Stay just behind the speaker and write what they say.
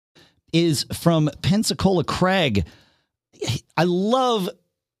is from Pensacola Craig. I'm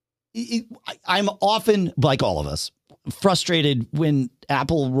often, like all of us, frustrated when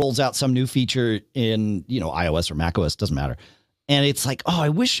Apple rolls out some new feature in, iOS or macOS, doesn't matter. And it's like, oh, I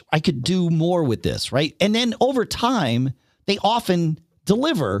wish I could do more with this, right? And then over time, they often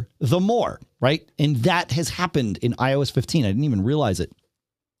deliver the more, right? And that has happened in iOS 15. I didn't even realize it.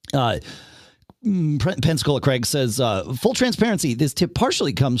 Pensacola Craig says, full transparency, this tip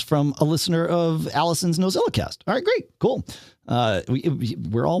partially comes from a listener of Allison's NozillaCast. All right, great, cool.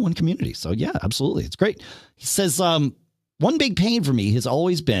 We're all one community, so yeah, absolutely, it's great. He says, one big pain for me has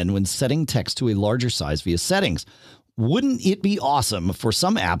always been when setting text to a larger size via settings. Wouldn't it be awesome for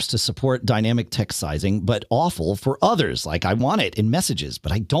some apps to support dynamic text sizing, but awful for others? Like I want it in Messages,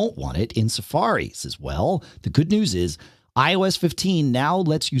 but I don't want it in Safari. He says, well, the good news is iOS 15 now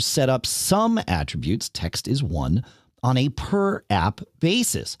lets you set up some attributes, text is one, on a per app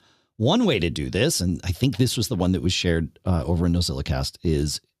basis. One way to do this, and I think this was the one that was shared over in NozillaCast,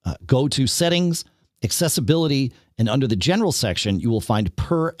 is go to Settings, Accessibility, and under the General section, you will find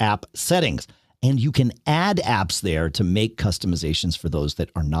per app settings. And you can add apps there to make customizations for those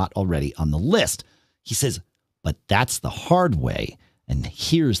that are not already on the list. He says, but that's the hard way. And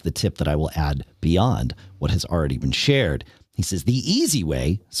here's the tip that I will add beyond what has already been shared. He says the easy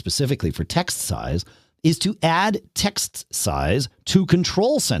way, specifically for text size, is to add text size to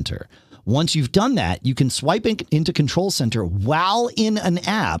Control Center. Once you've done that, you can swipe into Control Center while in an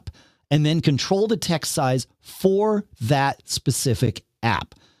app and then control the text size for that specific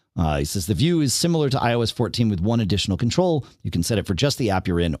app. He says the view is similar to iOS 14 with one additional control. You can set it for just the app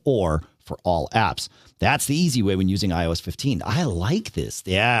you're in or for all apps. That's the easy way when using iOS 15. I like this.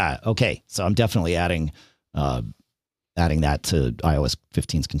 Yeah. Okay. So I'm definitely adding that to iOS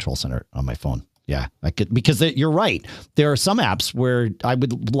 15's Control Center on my phone. Yeah, I could, because you're right. There are some apps where I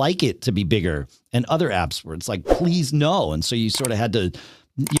would like it to be bigger and other apps where it's like, please no. And so you sort of had to,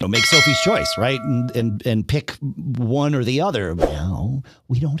 make Sophie's choice, right? And pick one or the other. Now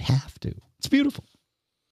we don't have to. It's beautiful.